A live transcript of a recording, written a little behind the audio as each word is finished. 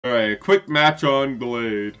Alright, quick match on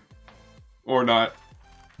Glade. Or not.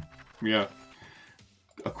 Yeah.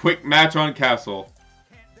 A quick match on Castle.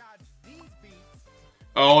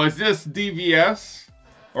 Oh, is this DVS?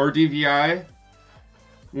 Or DVI?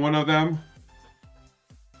 One of them?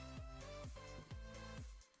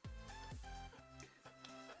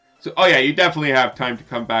 So, oh yeah, you definitely have time to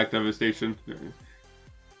come back to the station.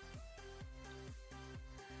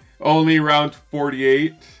 Only round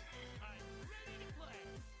 48.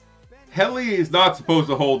 Heli is not supposed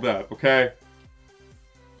to hold that, okay?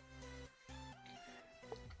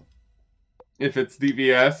 If it's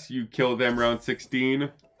DVS, you kill them round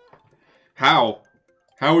 16. How?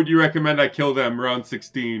 How would you recommend I kill them round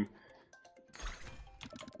 16?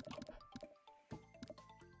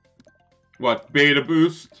 What, beta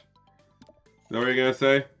boost? Is that what you're gonna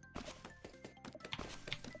say?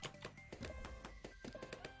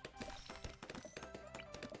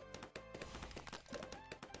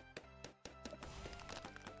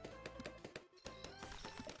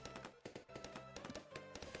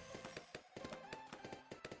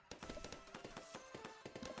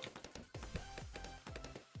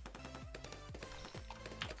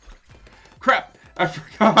 Crap! I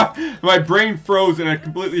forgot! My brain froze and I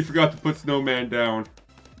completely forgot to put Snowman down.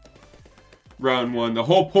 Round 1. The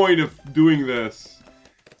whole point of doing this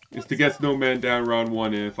is to get Snowman down round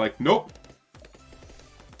 1, and it's like, nope.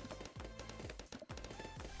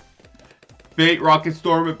 Bait Rocket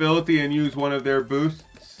Storm ability and use one of their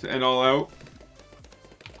boosts and all out.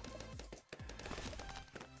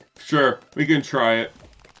 Sure, we can try it.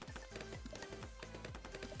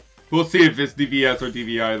 We'll see if it's DVS or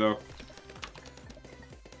DVI though.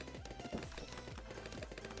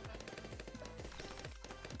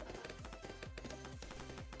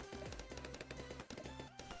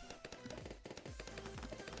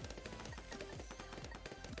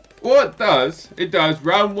 Well, it does. It does.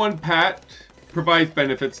 Round 1 Pat provides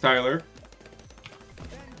benefits, Tyler.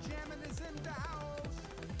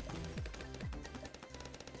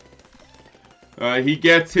 He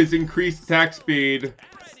gets his increased attack speed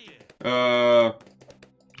 1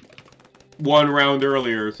 round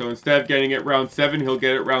earlier. So instead of getting it round 7, he'll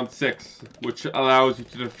get it round 6, which allows you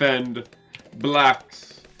to defend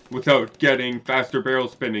blacks without getting faster barrel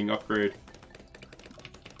spinning upgrade.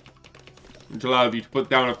 Which allows you to put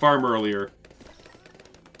down a farm earlier.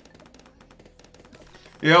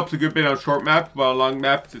 It helps a good bit on short maps, but on long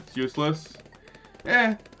maps it's useless.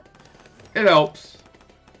 It helps.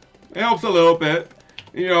 It helps a little bit.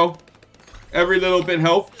 You know, every little bit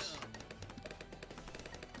helps.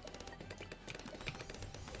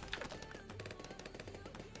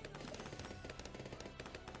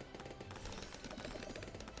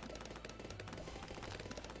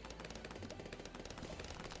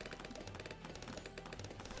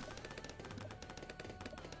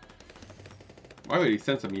 Why would he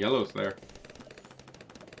send some yellows there?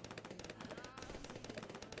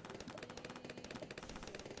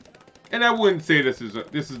 And I wouldn't say this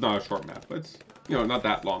is not a short map, but it's, you know, not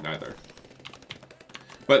that long either.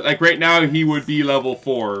 But like right now he would be level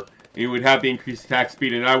 4 and he would have the increased attack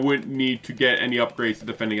speed, and I wouldn't need to get any upgrades to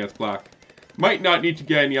defend against black. Might not need to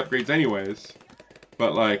get any upgrades anyways,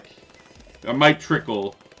 but like I might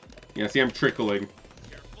trickle. Yeah, see, I'm trickling.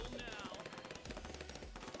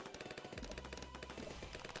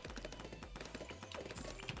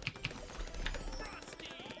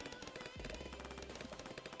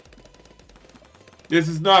 This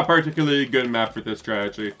is not a particularly good map for this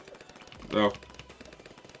strategy, though.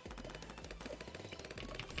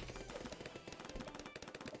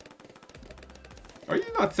 Are you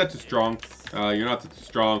not set to strong? You're not set to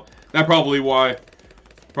strong. That's probably why.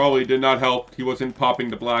 Probably did not help. He wasn't popping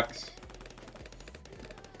the blacks.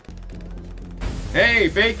 Hey,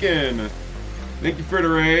 Bacon! Thank you for the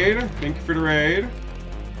raid. Thank you for the raid.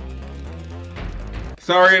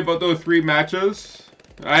 Sorry about those 3 matches.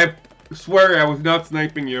 I swear I was not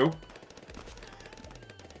sniping you.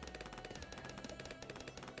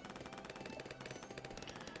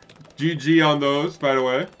 GG on those, by the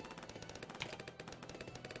way.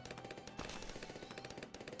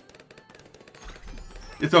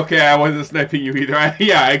 It's okay, I wasn't sniping you either.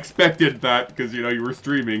 Yeah, I expected that because, you know, you were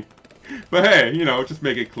streaming. But hey, you know, just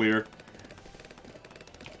make it clear.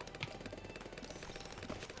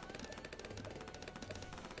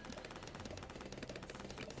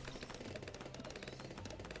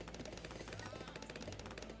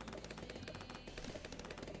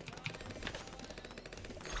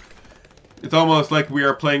 It's almost like we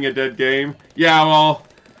are playing a dead game. Yeah, well,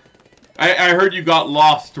 I heard you got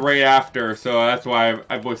lost right after, so that's why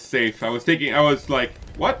I was safe. I was like,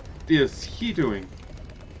 what is he doing?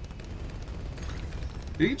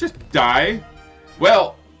 Did he just die?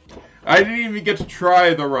 Well, I didn't even get to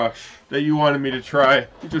try the rush that you wanted me to try.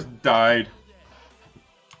 He just died.